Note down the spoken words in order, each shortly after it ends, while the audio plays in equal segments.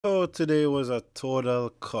So today was a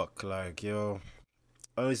total cook. Like, yo,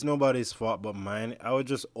 well, it's nobody's fault but mine. I was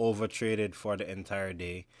just overtraded for the entire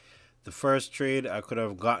day. The first trade, I could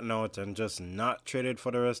have gotten out and just not traded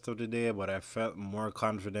for the rest of the day, but I felt more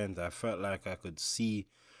confident. I felt like I could see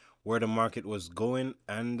where the market was going,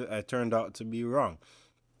 and I turned out to be wrong.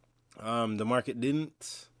 The market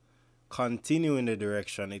didn't continue in the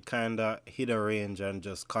direction. It kind of hit a range and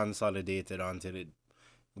just consolidated until it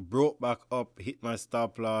broke back up, hit my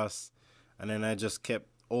stop loss, and then I just kept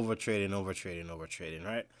overtrading,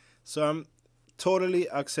 right? So I'm totally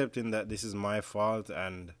accepting that this is my fault,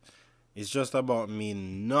 and it's just about me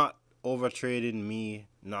not overtrading, me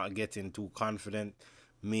not getting too confident,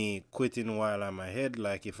 me quitting while I'm ahead.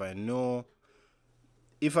 Like if I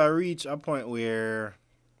reach a point where,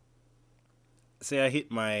 say, I hit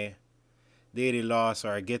my daily loss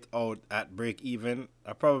or I get out at break even,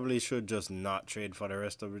 I probably should just not trade for the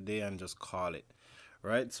rest of the day and just call it.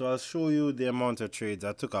 Right? So I'll show you the amount of trades.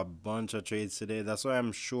 I took a bunch of trades today. That's why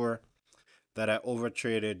I'm sure that I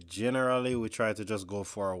overtraded. Generally, we try to just go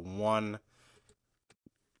for one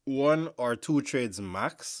or two trades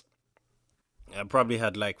max. I probably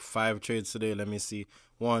had like five trades today. Let me see.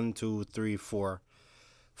 One, two, three, four,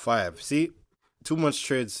 five. See? Too much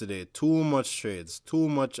trades today. Too much trades. Too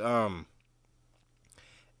much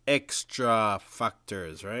extra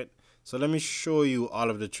factors, right? So let me show you all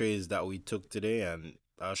of the trades that we took today, and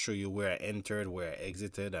I'll show you where I entered, where I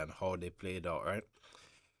exited, and how they played out, right?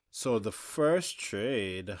 So the first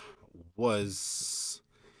trade was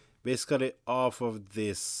basically off of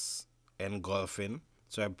this engulfing.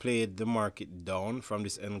 So I played the market down from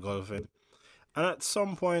this engulfing. And at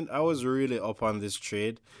some point, I was really up on this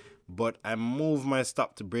trade, but I moved my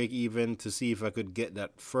stop to break even to see if I could get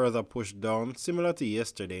that further push down, similar to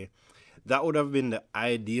yesterday. That would have been the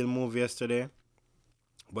ideal move yesterday,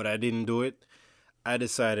 but I didn't do it. I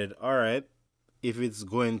decided, all right, if it's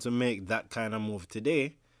going to make that kind of move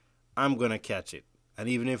today, I'm going to catch it. And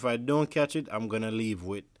even if I don't catch it, I'm going to leave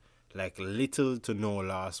with like little to no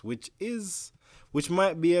loss, which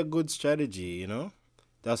might be a good strategy.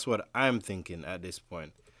 That's what I'm thinking at this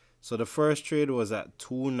point. So the first trade was at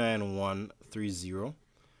 29130,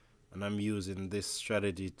 and I'm using this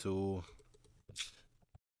strategy to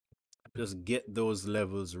just get those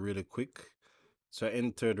levels really quick. So I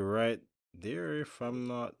entered right there, if I'm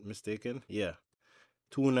not mistaken. Yeah,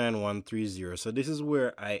 29130. So this is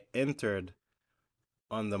where I entered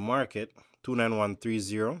on the market,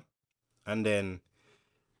 29130. And then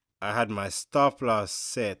I had my stop loss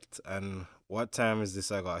set. And what time is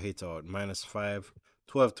this I got hit out? -5,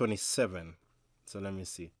 12:27. So let me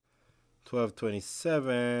see.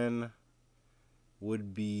 12:27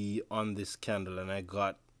 would be on this candle. And I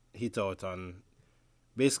got hit out on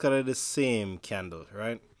basically the same candle,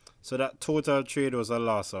 right? So that total trade was a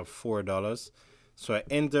loss of $4. So I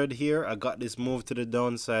entered here. I got this move to the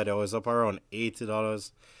downside. I was up around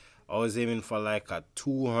 $80. I was aiming for like a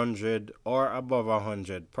 200 or above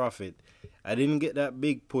 100 profit. I didn't get that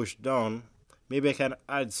big push down. Maybe I can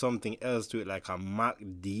add something else to it, like a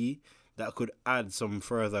MACD that could add some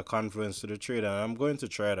further confidence to the trade. And I'm going to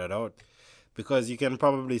try that out because you can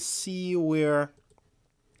probably see where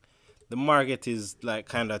the market is like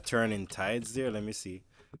kind of turning tides there. Let me see.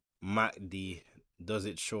 MACD, does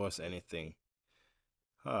it show us anything?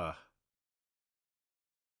 Ah,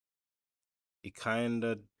 it kind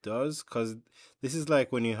of does, because this is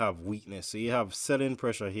like when you have weakness. So you have selling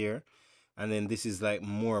pressure here, and then this is like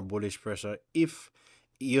more bullish pressure. If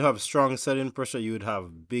you have strong selling pressure, you would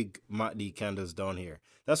have big MACD candles down here.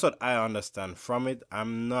 That's what I understand from it.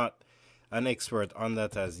 I'm not an expert on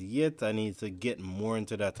that as yet. I need to get more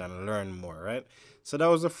into that and learn more, right? So that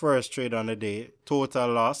was the first trade on the day. Total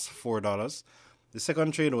loss, $4. The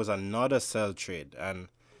second trade was another sell trade, and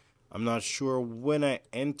I'm not sure when I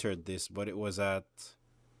entered this, but it was at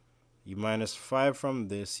you -5 from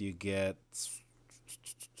this, you get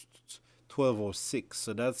 1206.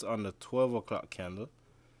 So that's on the 12 o'clock candle.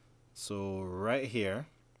 So right here.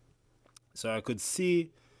 So I could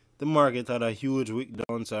see the market had a huge wick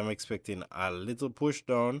down, so I'm expecting a little push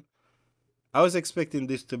down. I was expecting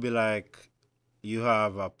this to be like you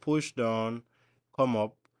have a push down, come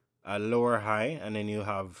up, a lower high, and then you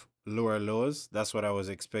have lower lows. That's what I was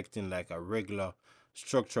expecting, like a regular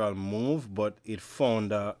structural move, but it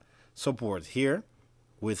found a support here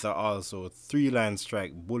with a also three-line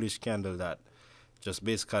strike bullish candle that just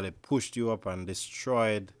basically pushed you up and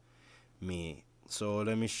destroyed me. So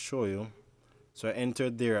let me show you. So I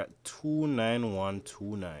entered there at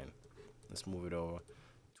 29129. Let's move it over.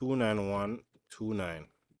 29129.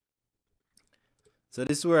 So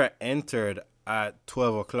this is where I entered at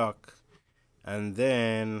 12 o'clock. And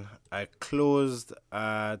then I closed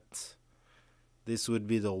at, this would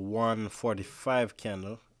be the 145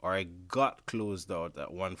 candle, or I got closed out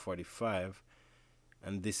at 145,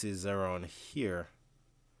 and this is around here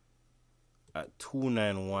at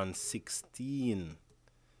 291.16.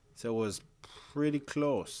 So it was pretty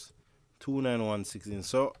close. 291.16.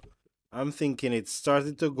 So I'm thinking it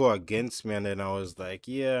started to go against me, and then I was like,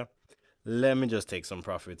 yeah, let me just take some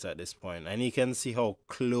profits at this point. And you can see how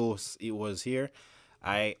close it was here.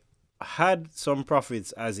 I had some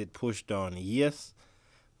profits as it pushed down, yes,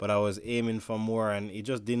 but I was aiming for more, and it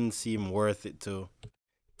just didn't seem worth it to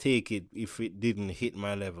take it if it didn't hit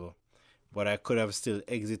my level. But I could have still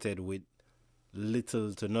exited with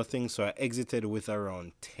little to nothing, so I exited with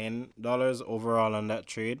around $10 overall on that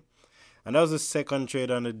trade. And that was the second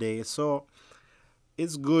trade on the day. So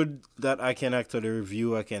it's good that I can actually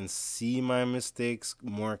review. I can see my mistakes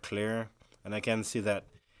more clear, and I can see that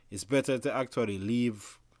it's better to actually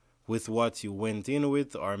leave with what you went in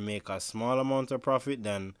with or make a small amount of profit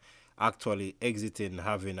than actually exiting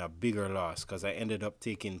having a bigger loss, because I ended up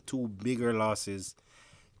taking two bigger losses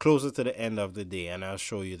closer to the end of the day, and I'll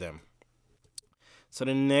show you them. So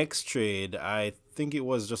the next trade, I think it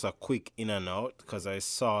was just a quick in and out because I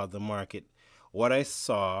saw the market. What I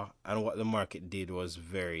saw and what the market did was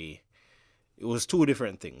it was two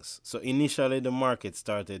different things. So initially the market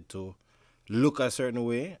started to look a certain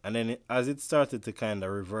way, and then as it started to kind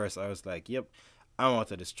of reverse, I was like, yep, I'm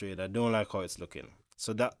out of this trade. I don't like how it's looking.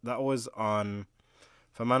 So that was on,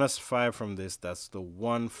 for -5 from this, that's the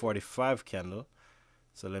 145 candle.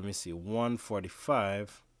 So let me see,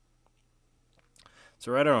 145.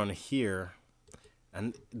 So right around here,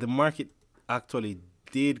 and the market actually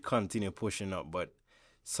did continue pushing up, but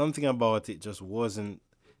something about it just wasn't,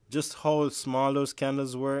 just how small those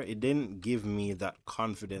candles were, it didn't give me that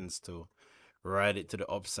confidence to ride it to the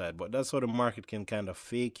upside. But that's how the market can kind of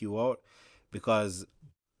fake you out, because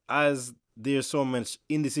as there's so much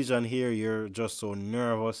indecision here, you're just so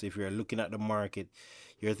nervous. If you're looking at the market,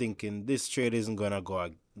 you're thinking this trade isn't gonna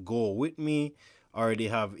go with me. I already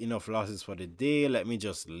have enough losses for the day. Let me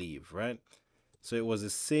just leave, right? So it was the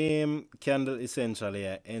same candle essentially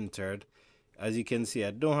I entered. As you can see,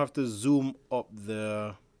 I don't have to zoom up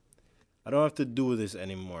I don't have to do this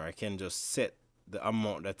anymore. I can just set the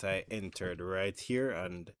amount that I entered right here,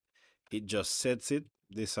 and it just sets it.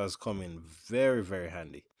 This has come in very, very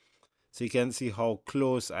handy. So you can see how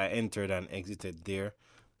close I entered and exited there.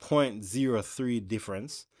 0.03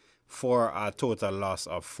 difference for a total loss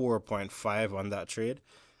of 4.5 on that trade.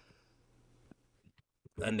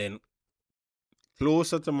 And then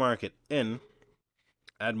closer to market end,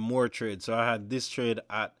 I had more trades. So I had this trade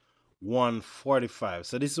at 145.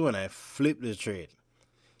 So this is when I flipped the trade.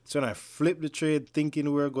 So when I flipped the trade thinking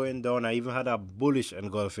we were going down, I even had a bullish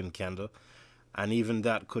engulfing candle, and even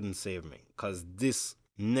that couldn't save me, because this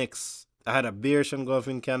next, I had a bearish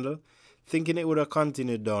engulfing candle thinking it would have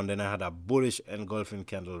continued down. Then I had a bullish engulfing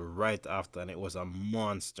candle right after, and it was a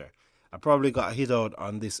monster. I probably got hit out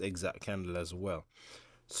on this exact candle as well.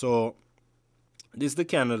 So this is the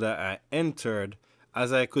candle that I entered,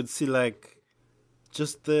 as I could see, like,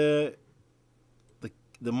 just the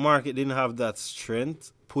market didn't have that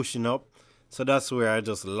strength pushing up. So that's where I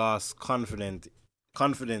just lost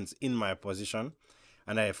confidence in my position,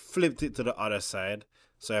 and I flipped it to the other side.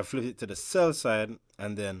 So I flipped it to the sell side,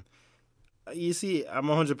 and then you see, I'm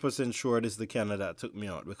 100% sure this is the candle that took me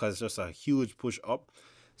out, because it's just a huge push up.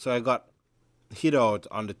 So I got hit out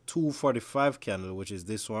on the 245 candle, which is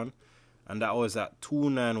this one, and that was at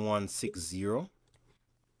 29160.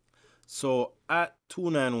 So at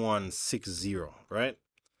 29160, right?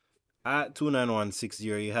 At 29160,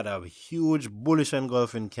 you had a huge bullish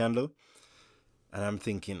engulfing candle. And I'm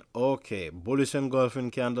thinking, okay, bullish engulfing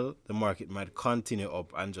candle, the market might continue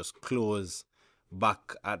up and just close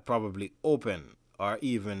back at probably open or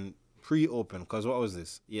even pre-open. Because what was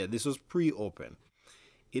this? Yeah, this was pre-open.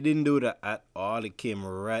 It didn't do that at all. It came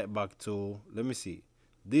right back to, let me see.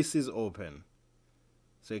 This is open.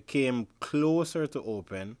 So it came closer to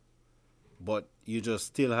open, but you just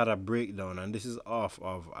still had a breakdown. And this is off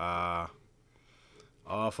of a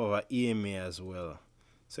EMA as well.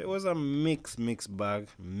 So it was a mixed bag.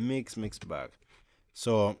 Mixed bag.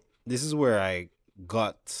 So this is where I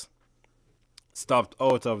got stopped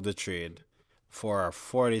out of the trade for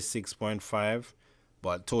 46.5,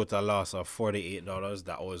 but total loss of $48.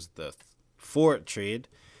 That was the fourth trade.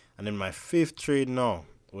 And then my fifth trade now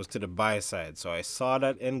was to the buy side. So I saw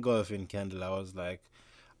that engulfing candle. I was like,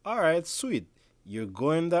 all right, sweet. You're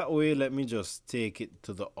going that way. Let me just take it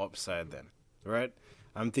to the upside then, right?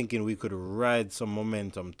 I'm thinking we could ride some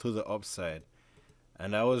momentum to the upside.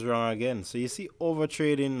 And I was wrong again. So you see over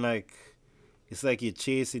trading, like it's like you're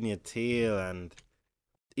chasing your tail, and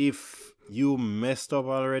if you messed up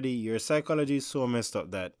already, your psychology is so messed up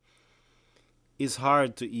that it's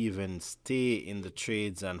hard to even stay in the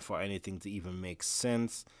trades and for anything to even make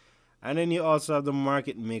sense. And then you also have the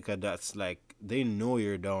market maker that's like they know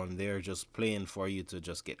you're down. They're just playing for you to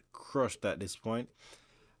just get crushed at this point.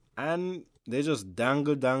 And they just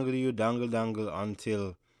dangle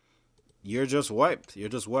until you're just wiped. You're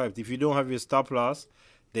just wiped. If you don't have your stop loss,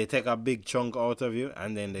 they take a big chunk out of you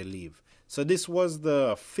and then they leave. So this was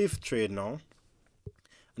the fifth trade now.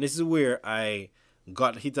 And this is where I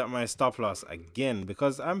got hit at my stop loss again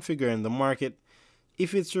because I'm figuring the market,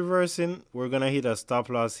 if it's reversing, we're going to hit a stop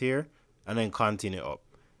loss here and then continue up.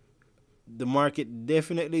 The market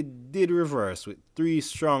definitely did reverse with three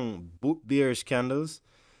strong bearish candles,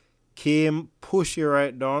 came, push you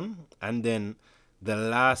right down, and then the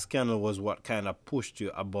last candle was what kind of pushed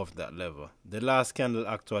you above that level. The last candle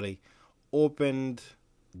actually opened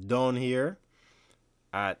down here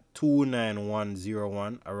at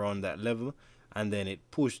 29101 around that level, and then it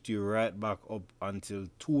pushed you right back up until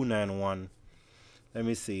 291, let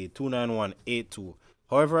me see, 29182.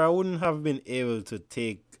 However, I wouldn't have been able to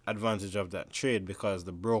take advantage of that trade because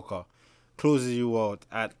the broker closes you out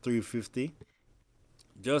at 350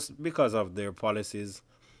 just because of their policies.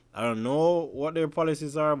 I don't know what their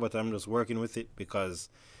policies are, but I'm just working with it because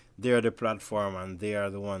they're the platform and they are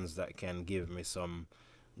the ones that can give me some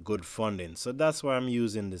good funding. So that's why I'm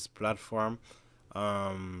using this platform.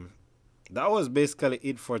 Um, that was basically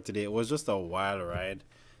it for today. It was just a wild ride.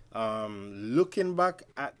 Looking back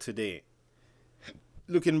at today,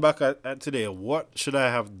 what should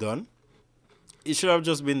I have done? It should have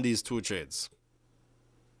just been these two trades.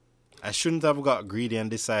 I shouldn't have got greedy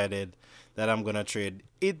and decided that I'm gonna trade.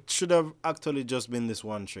 It should have actually just been this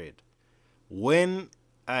one trade. When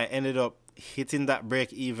I ended up hitting that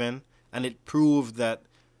break even and it proved that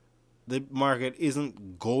the market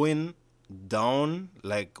isn't going down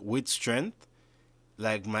like with strength,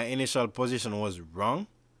 like my initial position was wrong,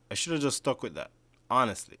 I should have just stuck with that.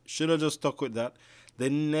 Honestly, should have just stuck with that. The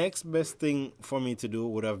next best thing for me to do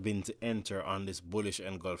would have been to enter on this bullish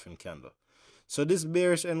engulfing candle. So this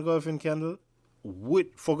bearish engulfing candle, with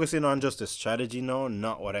focusing on just the strategy now,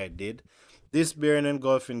 not what I did. This bearish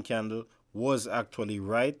engulfing candle was actually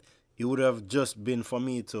right. It would have just been for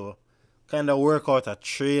me to kind of work out a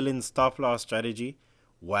trailing stop loss strategy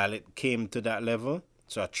while it came to that level.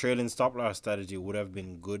 So a trailing stop loss strategy would have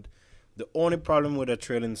been good. The only problem with a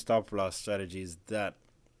trailing stop loss strategy is that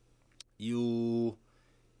you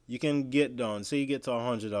can get down, say you get to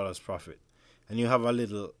 $100 profit and you have a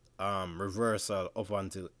little reversal up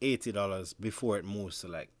until $80 before it moves to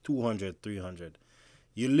like 200, 300.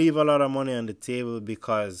 You leave a lot of money on the table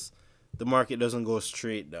because the market doesn't go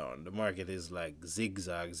straight down. The market is like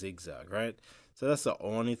zigzag, right? So that's the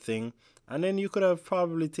only thing. And then you could have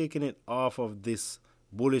probably taken it off of this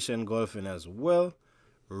bullish engulfing as well,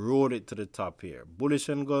 rode it to the top here. Bullish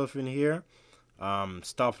engulfing here,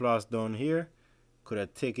 stop loss down here, could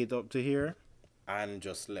have taken it up to here and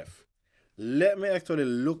just left. Let me actually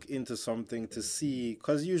look into something to see,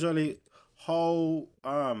 because usually how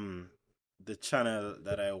the channel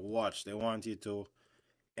that I watch, they want you to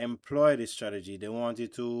employ this strategy. They want you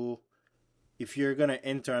to, if you're gonna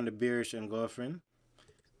enter on the bearish engulfing,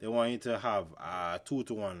 they want you to have a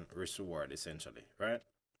 2-to-1 risk reward essentially, right?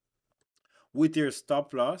 With your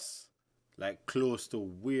stop loss like close to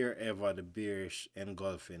wherever the bearish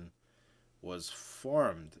engulfing was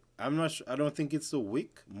formed. I'm not sure, I don't think it's the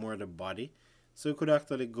wick, more the body. So you could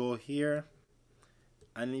actually go here,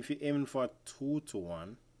 and if you're aiming for a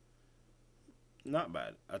 2-to-1, not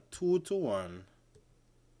bad. A 2-to-1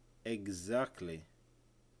 exactly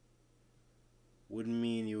would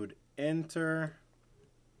mean you'd enter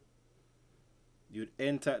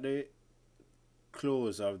at the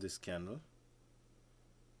close of this candle.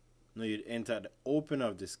 No, you'd enter at the open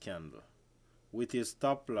of this candle with your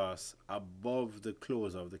stop loss above the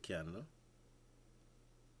close of the candle,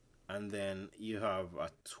 and then you have a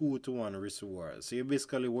 2-to-1 risk reward. So you're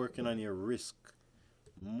basically working on your risk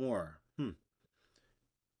more.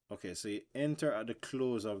 Okay, so you enter at the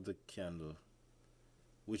close of the candle,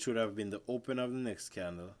 which would have been the open of the next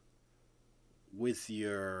candle, with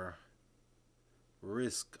your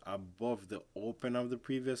risk above the open of the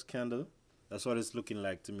previous candle. That's what it's looking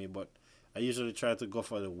like to me, but I usually try to go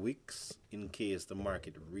for the wicks in case the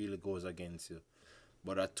market really goes against you.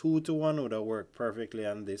 But a 2-to-1 would have worked perfectly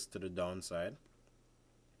on this to the downside.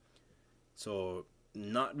 So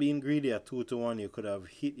not being greedy, a 2-to-1, you could have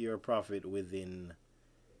hit your profit within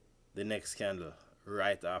the next candle,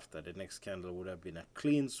 right after. The next candle would have been a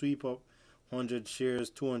clean sweep up, 100 shares,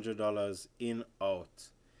 $200 in out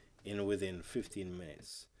in within 15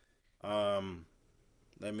 minutes. Um,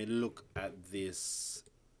 Let me look at this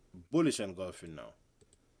bullish engulfing now.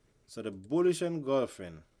 So the bullish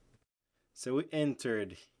engulfing, so we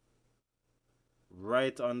entered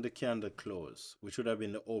right on the candle close, which would have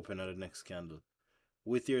been the open of the next candle,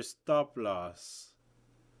 with your stop loss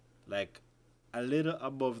like a little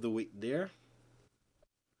above the wick there,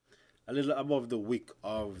 a little above the wick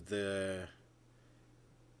of the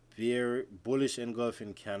bear bullish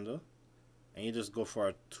engulfing candle, and you just go for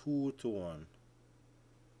a 2 to 1.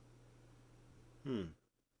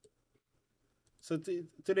 So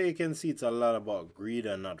today you can see it's a lot about greed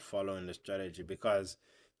and not following the strategy, because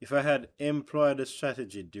if I had employed the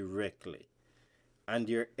strategy directly and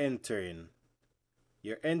you're entering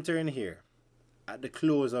here at the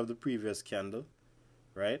close of the previous candle,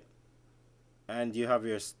 right? And you have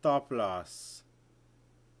your stop loss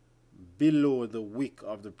below the wick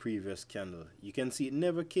of the previous candle. You can see it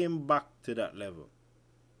never came back to that level.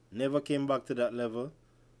 Never came back to that level.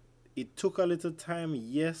 It took a little time,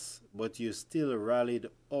 yes, but you still rallied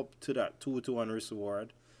up to that 2 to 1 risk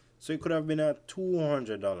reward. So it could have been a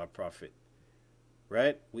 $200 profit,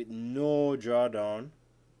 right? With no drawdown,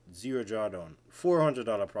 zero drawdown.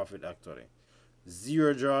 $400 profit actually.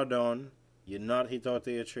 Zero drawdown, you not hit out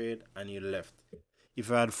of your trade, and you left. If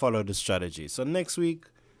I had followed the strategy. So next week,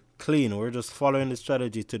 clean. We're just following the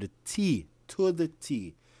strategy to the T, to the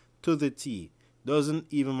T, to the T. Doesn't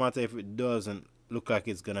even matter if it doesn't look like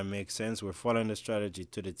it's gonna make sense. We're following the strategy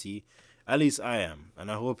to the T. At least I am.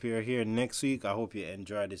 And I hope you're here next week. I hope you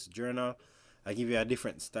enjoy this journal. I give you a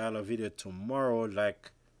different style of video tomorrow,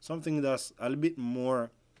 like something that's a little bit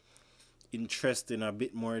more interesting, a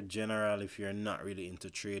bit more general if you're not really into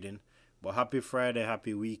trading. But happy Friday,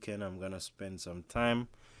 happy weekend. I'm gonna spend some time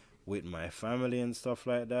with my family and stuff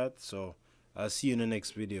like that. So I'll see you in the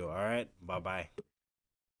next video. All right, bye bye.